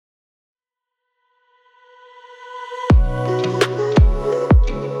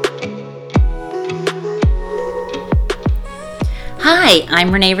Hi,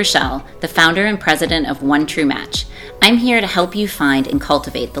 I'm Renee Rochelle, the founder and president of One True Match. I'm here to help you find and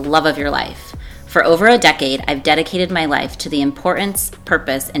cultivate the love of your life. For over a decade, I've dedicated my life to the importance,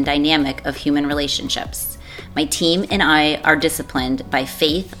 purpose, and dynamic of human relationships. My team and I are disciplined by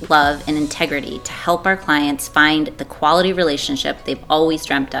faith, love, and integrity to help our clients find the quality relationship they've always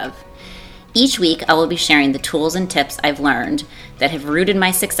dreamt of. Each week, I will be sharing the tools and tips I've learned that have rooted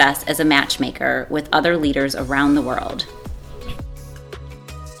my success as a matchmaker with other leaders around the world.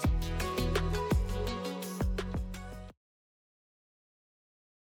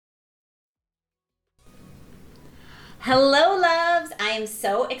 Hello, loves! I am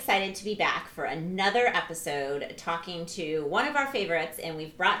so excited to be back for another episode talking to one of our favorites, and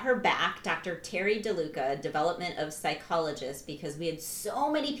we've brought her back, Dr. Terry DeLuca, Development of Psychologist, because we had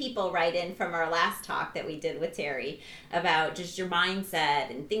so many people write in from our last talk that we did with Terry about just your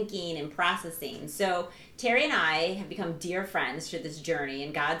mindset and thinking and processing. So Terry and I have become dear friends through this journey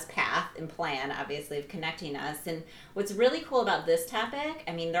and God's path and plan, obviously, of connecting us. And what's really cool about this topic,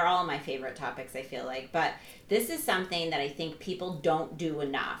 I mean, they're all my favorite topics, I feel like, but this is something that I think people don't do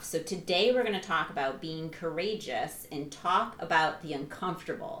enough. So today we're going to talk about being courageous and talk about the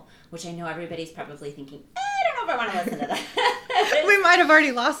uncomfortable, which I know everybody's probably thinking, I don't know if I want to listen to that. We might have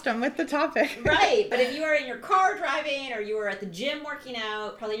already lost them with the topic. Right, but if you are in your car driving or you are at the gym working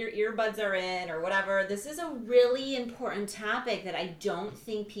out, probably your earbuds are in or whatever, this is a really important topic that I don't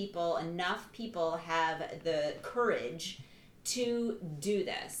think enough people have the courage to do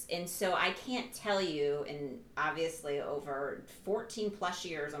this. And so I can't tell you, and obviously over 14 plus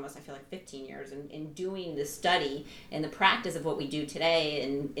years, almost I feel like 15 years in doing the study and the practice of what we do today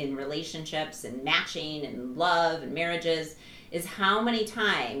in relationships and matching and love and marriages, is how many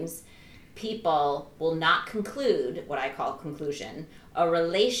times people will not conclude what I call conclusion, a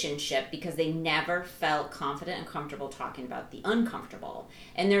relationship, because they never felt confident and comfortable talking about the uncomfortable.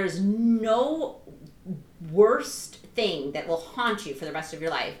 And there's no worst thing that will haunt you for the rest of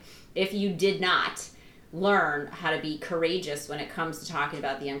your life if you did not learn how to be courageous when it comes to talking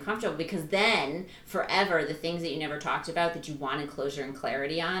about the uncomfortable, because then forever the things that you never talked about that you wanted closure and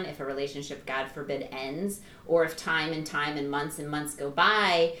clarity on, if a relationship, God forbid, ends, or if time and months go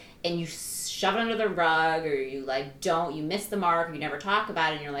by and you shove it under the rug, or you you miss the mark, or you never talk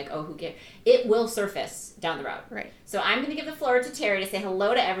about it, and you're like, oh, who cares? It will surface down the road. Right. So I'm going to give the floor to Terry to say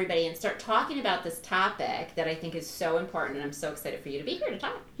hello to everybody and start talking about this topic that I think is so important, and I'm so excited for you to be here to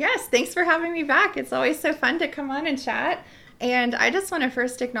talk. Yes, thanks for having me back. It's always so fun to come on and chat. And I just want to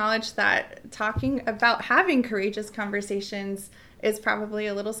first acknowledge that talking about having courageous conversations is probably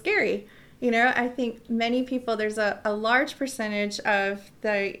a little scary. You know, I think many people, there's a large percentage of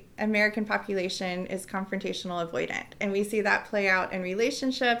the American population is confrontational avoidant. And we see that play out in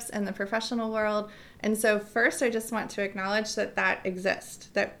relationships and the professional world. And so first, I just want to acknowledge that exists,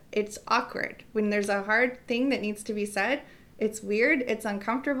 that it's awkward. When there's a hard thing that needs to be said, it's weird, it's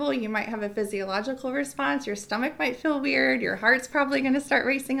uncomfortable, you might have a physiological response, your stomach might feel weird, your heart's probably going to start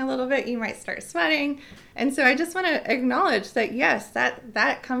racing a little bit, you might start sweating. And so I just want to acknowledge that, yes,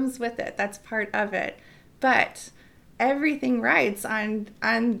 that comes with it, that's part of it. But everything rides on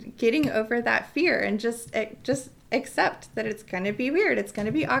getting over that fear and just accept that it's going to be weird, it's going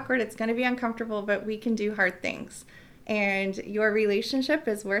to be awkward, it's going to be uncomfortable, but we can do hard things. And your relationship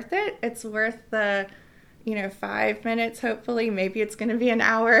is worth it. It's worth the 5 minutes, hopefully, maybe it's going to be an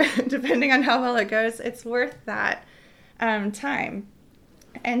hour, depending on how well it goes. It's worth that time.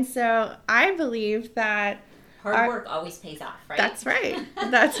 And so I believe that hard work always pays off, right? That's right.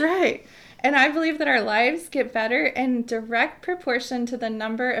 That's right. And I believe that our lives get better in direct proportion to the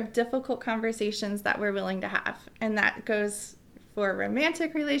number of difficult conversations that we're willing to have. And that goes for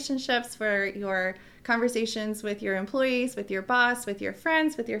romantic relationships, for your conversations with your employees, with your boss, with your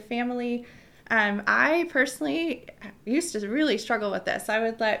friends, with your family. I personally used to really struggle with this. I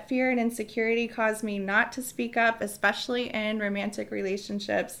would let fear and insecurity cause me not to speak up, especially in romantic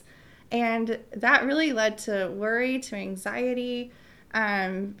relationships. And that really led to worry, to anxiety.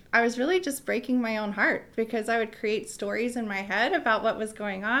 I was really just breaking my own heart because I would create stories in my head about what was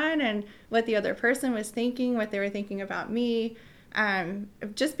going on and what the other person was thinking, what they were thinking about me,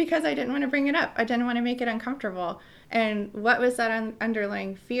 just because I didn't want to bring it up. I didn't want to make it uncomfortable. And what was that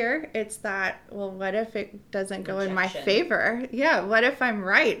underlying fear? It's that, well, what if it doesn't go in my favor? Yeah, what if I'm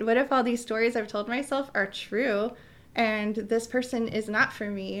right? What if all these stories I've told myself are true and this person is not for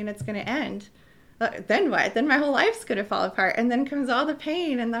me and it's going to end? Then what? Then my whole life's going to fall apart. And then comes all the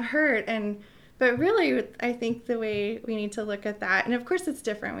pain and the hurt. But really, I think the way we need to look at that, and of course it's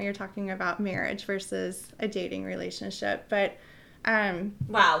different when you're talking about marriage versus a dating relationship, but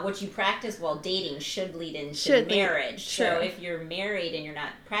Wow, what you practice while dating should lead into marriage. So if you're married and you're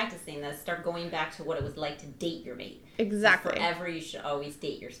not practicing this, start going back to what it was like to date your mate. Exactly. Forever you should always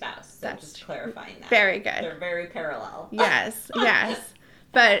date your spouse. So That's just clarifying that. Very good. They're very parallel. Yes, yes.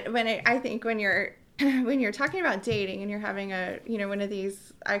 But I think when you're talking about dating and you're having one of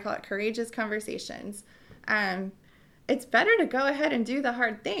these, I call it courageous conversations, it's better to go ahead and do the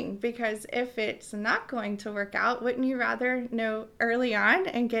hard thing, because if it's not going to work out, wouldn't you rather know early on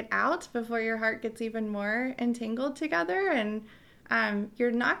and get out before your heart gets even more entangled together? And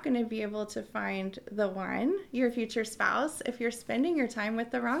you're not going to be able to find the one, your future spouse, if you're spending your time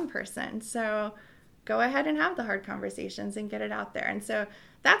with the wrong person. So go ahead and have the hard conversations and get it out there. And so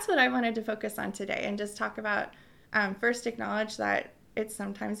that's what I wanted to focus on today, and just talk about, first acknowledge that it's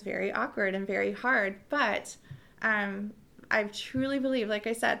sometimes very awkward and very hard, but I truly believe, like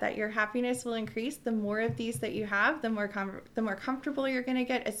I said, that your happiness will increase the more of these that you have, the more comfortable you're going to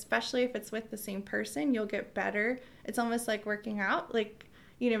get, especially if it's with the same person. You'll get better. It's almost like working out, like,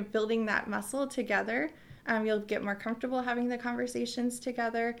 building that muscle together. You'll get more comfortable having the conversations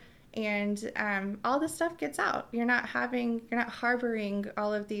together, and all this stuff gets out. You're not harboring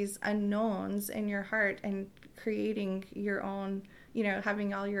all of these unknowns in your heart and creating your own,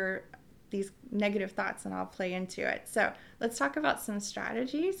 having all these negative thoughts and all play into it. So let's talk about some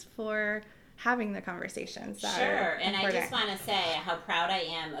strategies for having the conversations. Sure. And I just want to say how proud I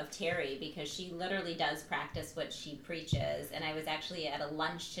am of Terry, because she literally does practice what she preaches. And I was actually at a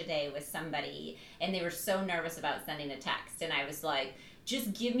lunch today with somebody, and they were so nervous about sending a text. And I was like,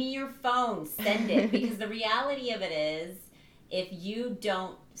 just give me your phone, send it. Because the reality of it is, if you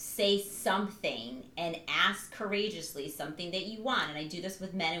don't say something and ask courageously something that you want, and I do this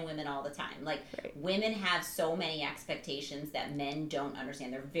with men and women all the time, like, right. Women have so many expectations that men don't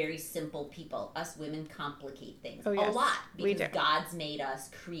understand. They're very simple people. Us women complicate things a lot, because God's made us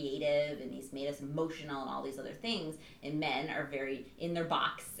creative, and he's made us emotional and all these other things, and men are very in their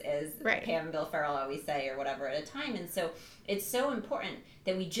box, as Pam and Bill Farrell always say, or whatever, at a time. And so it's so important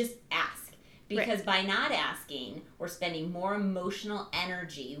that we just ask. Because by not asking, we're spending more emotional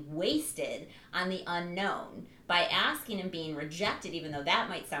energy wasted on the unknown. By asking and being rejected, even though that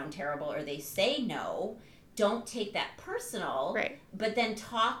might sound terrible, or they say no, don't take that personal, but then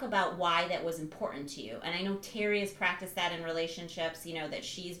talk about why that was important to you. And I know Terry has practiced that in relationships, that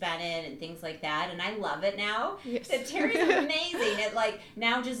she's been in and things like that. And I love it now. Yes. That Terry's amazing at, like,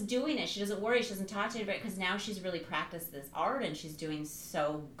 now just doing it. She doesn't worry. She doesn't talk to anybody, because now she's really practiced this art, and she's doing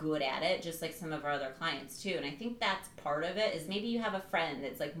so good at it, just like some of our other clients too. And I think that's part of it, is maybe you have a friend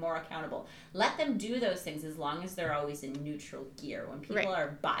that's, like, more accountable. Let them do those things, as long as they're always in neutral gear. When people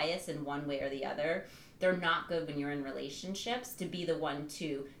are biased in one way or the other, they're not good when you're in relationships to be the one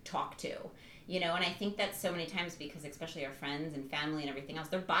to talk to, and I think that's so many times, because especially our friends and family and everything else,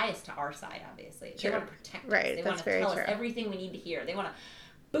 they're biased to our side, obviously. They want to protect us. They want to tell us everything we need to hear. They want to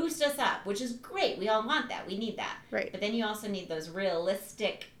boost us up, which is great. We all want that. We need that. But then you also need those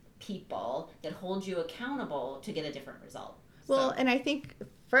realistic people that hold you accountable to get a different result. Well, and I think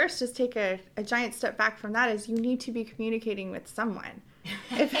first, just take a giant step back from that, is you need to be communicating with someone.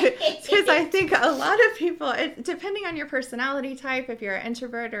 Because I think a lot of people, depending on your personality type, if you're an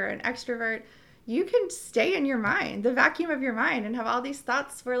introvert or an extrovert, you can stay in your mind, the vacuum of your mind, and have all these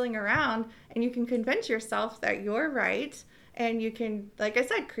thoughts swirling around, and you can convince yourself that you're right. And you can, like I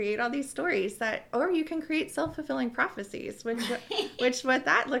said, create all these stories or you can create self-fulfilling prophecies, which what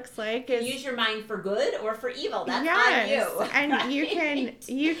that looks like is, use your mind for good or for evil. That's on you. And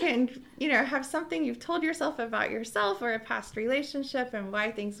you can, have something you've told yourself about yourself, or a past relationship, and why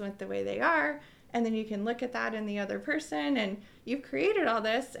things went the way they are. And then you can look at that in the other person, and you've created all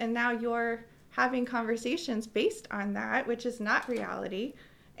this, and now you're having conversations based on that, which is not reality.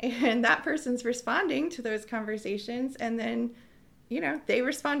 And that person's responding to those conversations, and then, they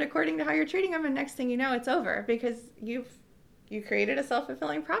respond according to how you're treating them, and next thing you know, it's over, because you created a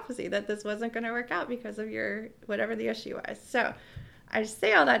self-fulfilling prophecy that this wasn't going to work out because of whatever the issue was. So I just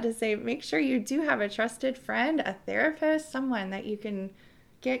say all that to say, make sure you do have a trusted friend, a therapist, someone that you can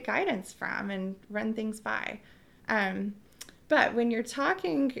get guidance from and run things by. But when you're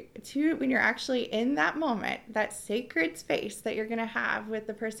when you're actually in that moment, that sacred space that you're going to have with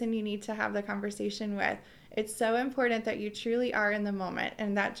the person you need to have the conversation with, it's so important that you truly are in the moment.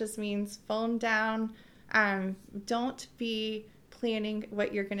 And that just means phone down. Don't be planning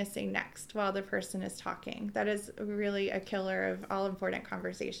what you're going to say next while the person is talking. That is really a killer of all important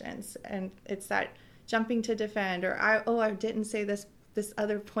conversations. And it's that jumping to defend, or I didn't say this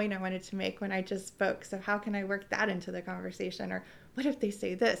other point I wanted to make when I just spoke. So how can I work that into the conversation? Or what if they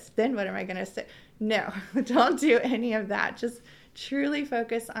say this? Then what am I going to say? No, don't do any of that. Just truly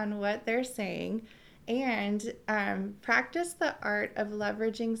focus on what they're saying, and practice the art of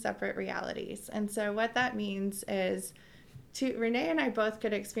leveraging separate realities. And so what that means is, Renee and I both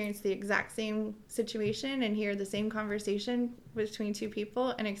could experience the exact same situation and hear the same conversation between two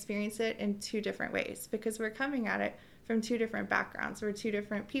people and experience it in two different ways, because we're coming at it from two different backgrounds. We're two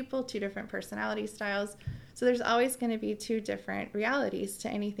different people, two different personality styles. So there's always going to be two different realities to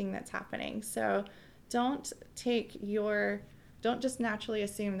anything that's happening. So don't just naturally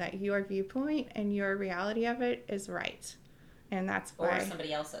assume that your viewpoint and your reality of it is right. And that's why. Or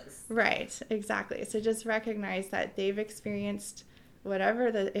somebody else's. Right, exactly. So just recognize that they've experienced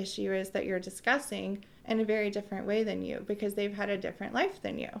whatever the issue is that you're discussing in a very different way than you, because they've had a different life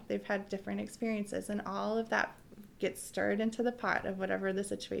than you. They've had different experiences, and all of that gets stirred into the pot of whatever the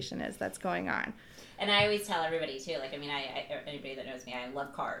situation is that's going on. And I always tell everybody too, like, I mean, anybody that knows me, I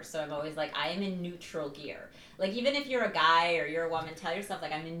love cars. So I'm always like, I am in neutral gear. Like, even if you're a guy or you're a woman, tell yourself,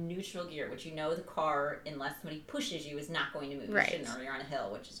 like, I'm in neutral gear, which, you know, the car, unless somebody pushes you, is not going to move. Right. You shouldn't, or you're on a hill,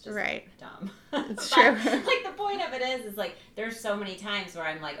 which is just dumb. It's true. Like, the point of it is like, there's so many times where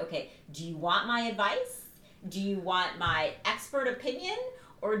I'm like, okay, do you want my advice? Do you want my expert opinion?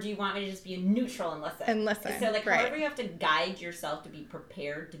 Or do you want me to just be neutral and listen? So, like, however you have to guide yourself to be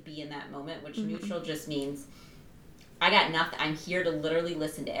prepared to be in that moment, which neutral just means, I got nothing. I'm here to literally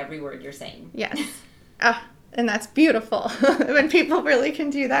listen to every word you're saying. Yes. And that's beautiful. When people really can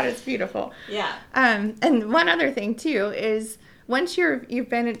do that, it's beautiful. Yeah. And one other thing, too, is once you've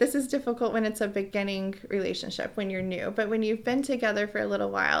been, this is difficult when it's a beginning relationship, when you're new, but when you've been together for a little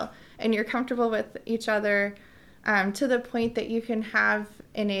while and you're comfortable with each other, to the point that you can have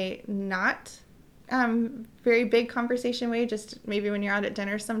in a not very big conversation way, just maybe when you're out at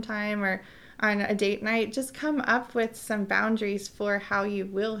dinner sometime or on a date night, just come up with some boundaries for how you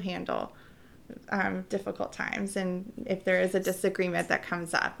will handle difficult times, and if there is a disagreement that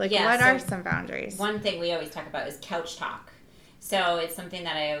comes up, like, what are some boundaries? One thing we always talk about is couch talk. So it's something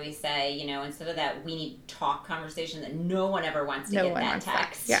that I always say, you know, instead of that we need talk conversation that no one ever wants to get that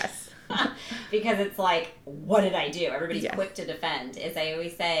text. Yes. Because it's like, what did I do? Everybody's quick to defend. As I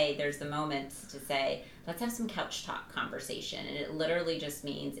always say, there's the moment to say, let's have some couch talk conversation. And it literally just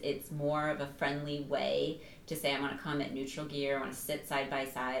means it's more of a friendly way to say, I want to come at neutral gear. I want to sit side by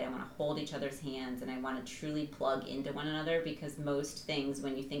side. I want to hold each other's hands. And I want to truly plug into one another, because most things,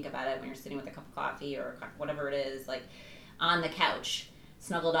 when you think about it, when you're sitting with a cup of coffee or whatever it is, like on the couch,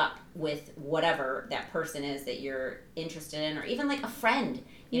 snuggled up with whatever that person is that you're interested in, or even like a friend.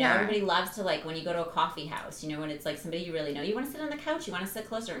 You know, everybody loves to, like, when you go to a coffee house, you know, when it's like somebody you really know, you want to sit on the couch, you want to sit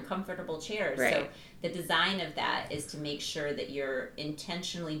closer in comfortable chairs. Right. So the design of that is to make sure that you're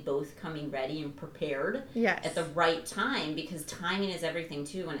intentionally both coming ready and prepared at the right time, because timing is everything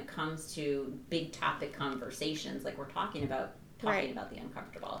too when it comes to big topic conversations like we're talking about the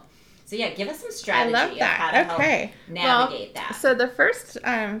uncomfortable. So yeah, give us some strategy of how to help navigate that. So the first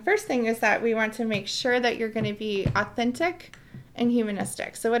thing is that we want to make sure that you're going to be authentic and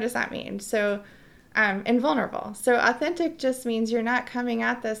humanistic. So what does that mean? So and vulnerable. So authentic just means you're not coming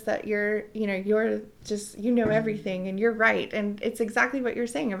at this that you're just, everything and you're right. And it's exactly what you're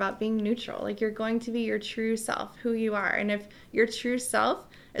saying about being neutral. Like, you're going to be your true self, who you are. And if your true self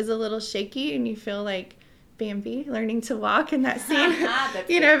is a little shaky and you feel like Bambi learning to walk in that scene,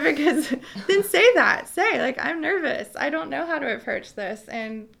 because then say like, I'm nervous. I don't know how to approach this.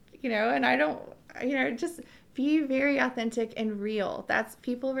 And, and I don't, just be very authentic and real. That's,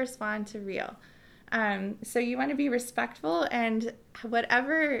 people respond to real. So you want to be respectful, and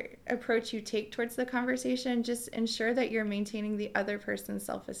whatever approach you take towards the conversation, just ensure that you're maintaining the other person's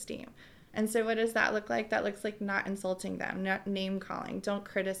self-esteem. And so what does that look like? That looks like not insulting them, not name calling. Don't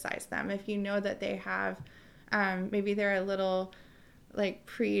criticize them. If you know that they have, maybe they're a little like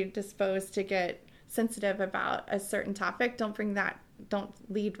predisposed to get sensitive about a certain topic, don't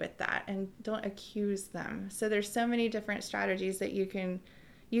lead with that, and don't accuse them. So there's so many different strategies that you can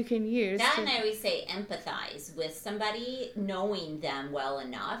use. That, and I always say empathize with somebody, knowing them well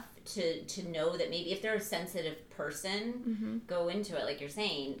enough to know that maybe if they're a sensitive person, go into it, like you're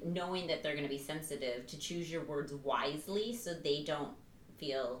saying, knowing that they're going to be sensitive, to choose your words wisely so they don't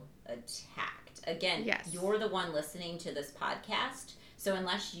feel attacked. Again, you're the one listening to this podcast. So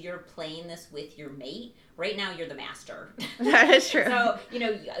unless you're playing this with your mate, right now you're the master. That is true. So,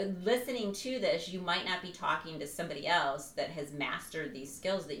 listening to this, you might not be talking to somebody else that has mastered these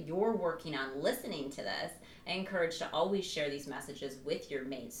skills that you're working on listening to this. I encourage to always share these messages with your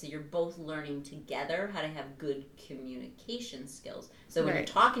mates, so you're both learning together how to have good communication skills. So when you're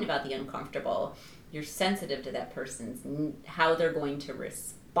talking about the uncomfortable, you're sensitive to that person's, how they're going to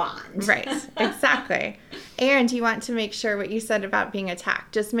respond. bond. Right, exactly. And you want to make sure what you said about being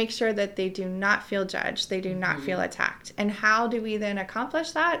attacked. Just make sure that they do not feel judged. They do not feel attacked. And how do we then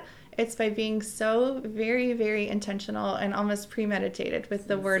accomplish that? It's by being so very, very intentional and almost premeditated with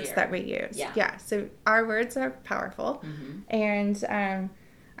the words that we use. Yeah. So our words are powerful. And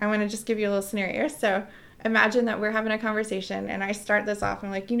I want to just give you a little scenario. So imagine that we're having a conversation and I start this off.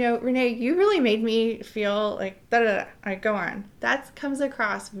 I'm like, Renee, you really made me feel like da-da-da. I go on. That comes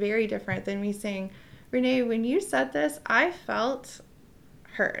across very different than me saying, Renee, when you said this, I felt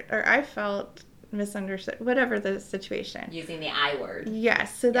hurt or I felt misunderstood, whatever the situation. Using the I word.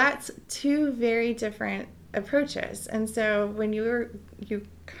 Yes. So that's two very different approaches. And so when you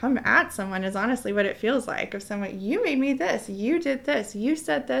come at someone is honestly what it feels like. If someone, you made me this, you did this, you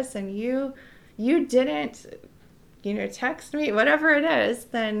said this, and you didn't, text me, whatever it is,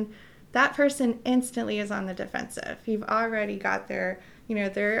 then that person instantly is on the defensive. You've already got their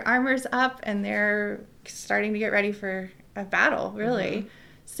armor's up and they're starting to get ready for a battle, really.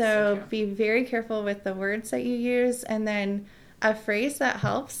 So be very careful with the words that you use. And then a phrase that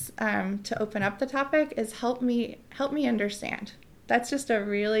helps to open up the topic is help me understand. That's just a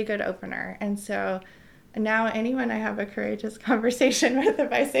really good opener. And so now anyone I have a courageous conversation with,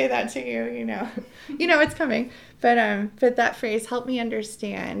 if I say that to you, you know it's coming. But that phrase, help me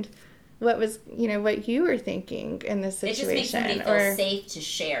understand what was, what you were thinking in this situation. It just makes somebody feel safe to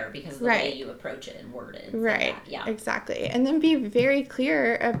share because of the way you approach it and word it. Right. Like yeah. Exactly. And then be very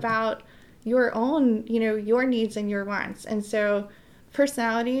clear about your own, your needs and your wants. And so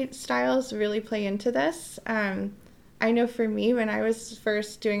personality styles really play into this. I know for me, when I was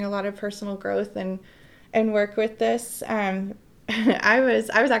first doing a lot of personal growth and work with this, I was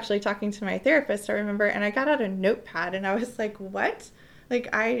actually talking to my therapist, I remember, and I got out a notepad and I was like, what? Like,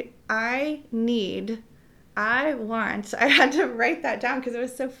 I had to write that down because it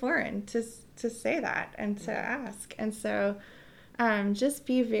was so foreign to say that and to ask. And so just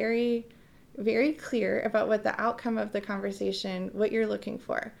be very, very clear about what the outcome of the conversation, what you're looking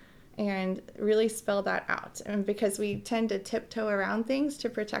for, and really spell that out. And because we tend to tiptoe around things to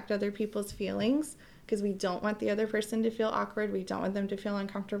protect other people's feelings, because we don't want the other person to feel awkward, we don't want them to feel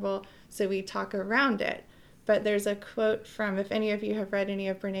uncomfortable, so we talk around it. But there's a quote from, if any of you have read any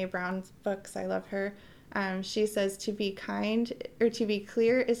of Brene Brown's books, I love her. She says, to be kind, or to be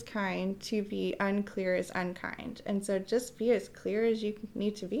clear is kind, to be unclear is unkind. And so just be as clear as you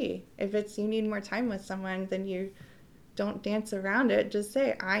need to be. If it's you need more time with someone, then you don't dance around it. Just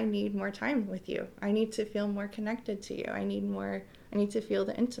say, I need more time with you. I need to feel more connected to you. I need to feel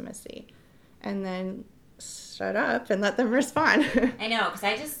the intimacy. And then shut up and let them respond. I know, because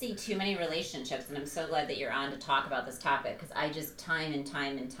I just see too many relationships, and I'm so glad that you're on to talk about this topic, because I just time and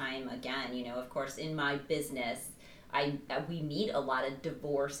time again, of course, in my business, we meet a lot of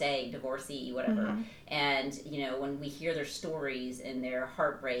divorcee, whatever, and, when we hear their stories and their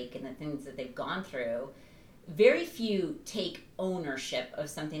heartbreak and the things that they've gone through, very few take ownership of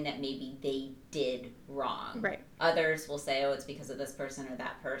something that maybe they did wrong. Right. Others will say, oh, it's because of this person or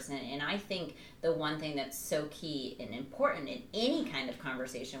that person. And I think the one thing that's so key and important in any kind of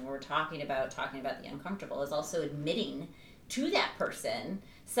conversation where we're talking about the uncomfortable is also admitting to that person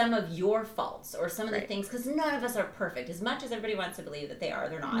some of your faults or some of the things, because none of us are perfect. As much as everybody wants to believe that they are,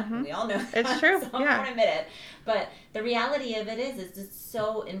 they're not. And we all know that. It's true. So I won't admit it. But the reality of it is it's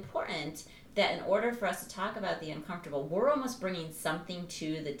so important that in order for us to talk about the uncomfortable, we're almost bringing something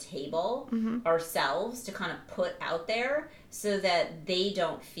to the table ourselves to kind of put out there so that they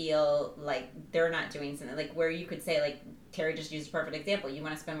don't feel like they're not doing something. Like where you could say, like Terry just used a perfect example, you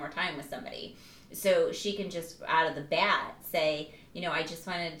want to spend more time with somebody. So she can just out of the bat say, I just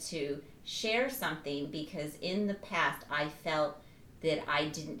wanted to share something because in the past I felt that I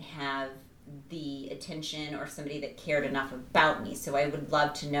didn't have the attention or somebody that cared enough about me. So I would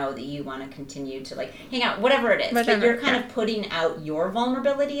love to know that you want to continue to hang out, whatever it is. But you're kind of putting out your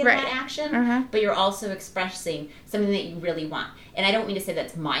vulnerability in that action, but you're also expressing something that you really want. And I don't mean to say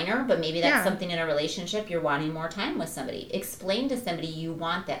that's minor, but maybe that's something in a relationship you're wanting more time with somebody. Explain to somebody you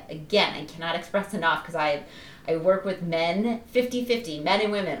want that. Again, I cannot express enough because I work with men, 50-50, men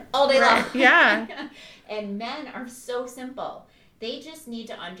and women, all day long. Yeah. And men are so simple. They just need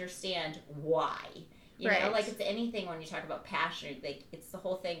to understand why. You know, like it's anything when you talk about passion, like it's the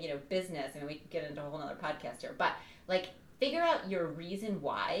whole thing, business, and we could get into a whole other podcast here, but figure out your reason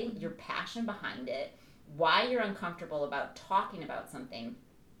why, your passion behind it, why you're uncomfortable about talking about something,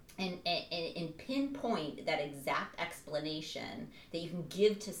 and pinpoint that exact explanation that you can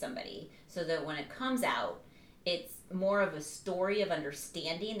give to somebody so that when it comes out, it's more of a story of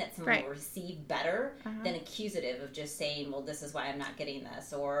understanding that someone Right. will receive better than accusative of just saying, well, this is why I'm not getting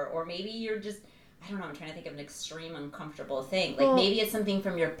this. Or maybe you're just, I don't know, I'm trying to think of an extreme uncomfortable thing. Like maybe it's something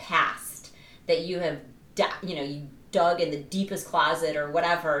from your past that you have, you dug in the deepest closet or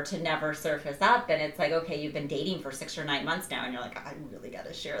whatever to never surface up. And it's like, okay, you've been dating for 6 or 9 months now and you're like, I really got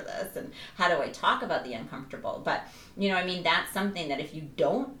to share this. And how do I talk about the uncomfortable? But, that's something that if you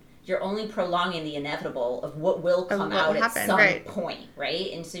don't, you're only prolonging the inevitable of what will come out at some point,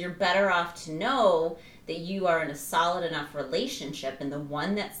 right? And so you're better off to know that you are in a solid enough relationship, and the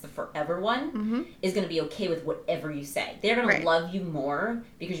one that's the forever one is going to be okay with whatever you say. They're going to love you more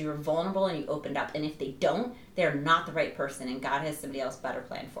because you were vulnerable and you opened up. And if they don't, they're not the right person, and God has somebody else better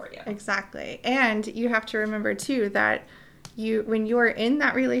planned for you. Exactly. And you have to remember, too, that when you are in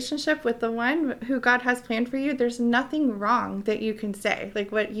that relationship with the one who God has planned for you, there's nothing wrong that you can say.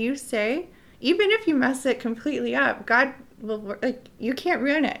 Like what you say, even if you mess it completely up, God will, you can't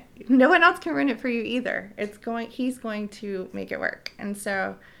ruin it. No one else can ruin it for you either. He's going to make it work. And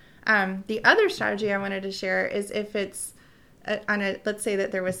so the other strategy I wanted to share is if it's let's say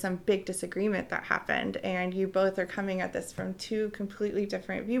that there was some big disagreement that happened and you both are coming at this from 2 completely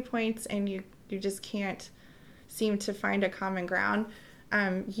different viewpoints and you just can't seem to find a common ground.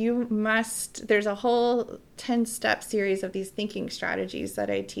 There's a whole 10-step series of these thinking strategies that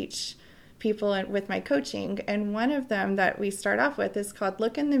I teach people with my coaching. And one of them that we start off with is called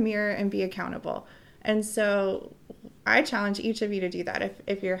look in the mirror and be accountable. And so I challenge each of you to do that.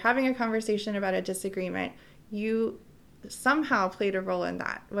 If you're having a conversation about a disagreement, you somehow played a role in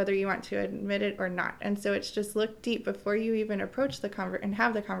that, whether you want to admit it or not. And so it's just look deep before you even approach and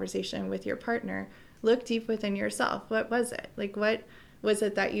have the conversation with your partner. Look deep within yourself. What was it? Like, what was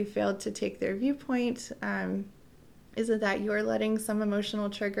it that you failed to take their viewpoint? Is it that you're letting some emotional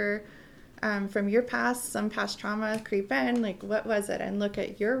trigger from your past, some past trauma creep in? Like, what was it? And look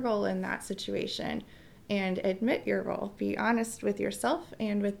at your role in that situation and admit your role. Be honest with yourself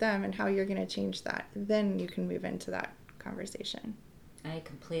and with them and how you're going to change that. Then you can move into that conversation. I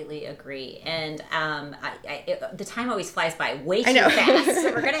completely agree. And the time always flies by way too fast.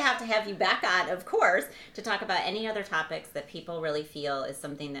 So we're going to have you back on, of course, to talk about any other topics that people really feel is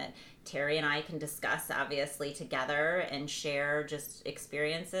something that Terry and I can discuss, obviously, together and share just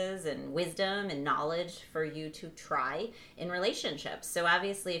experiences and wisdom and knowledge for you to try in relationships. So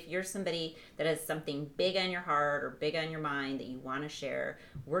obviously, if you're somebody that has something big on your heart or big on your mind that you want to share,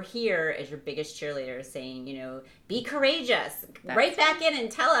 we're here as your biggest cheerleaders saying, be courageous. Right back in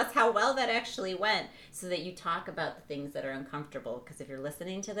and tell us how well that actually went so that you talk about the things that are uncomfortable. Because if you're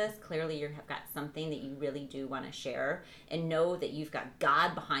listening to this, clearly you have got something that you really do want to share, and know that you've got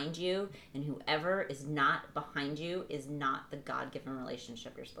God behind you. And whoever is not behind you is not the God-given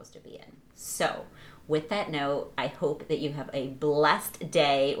relationship you're supposed to be in. So with that note, I hope that you have a blessed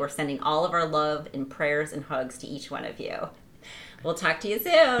day. We're sending all of our love and prayers and hugs to each one of you. We'll talk to you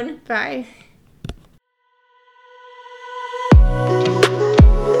soon. Bye.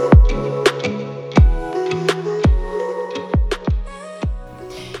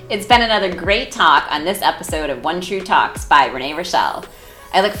 It's been another great talk on this episode of One True Talks by Renee Rochelle.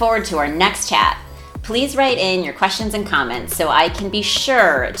 I look forward to our next chat. Please write in your questions and comments so I can be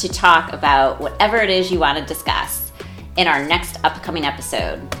sure to talk about whatever it is you want to discuss in our next upcoming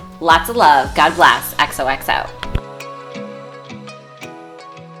episode. Lots of love. God bless. XOXO.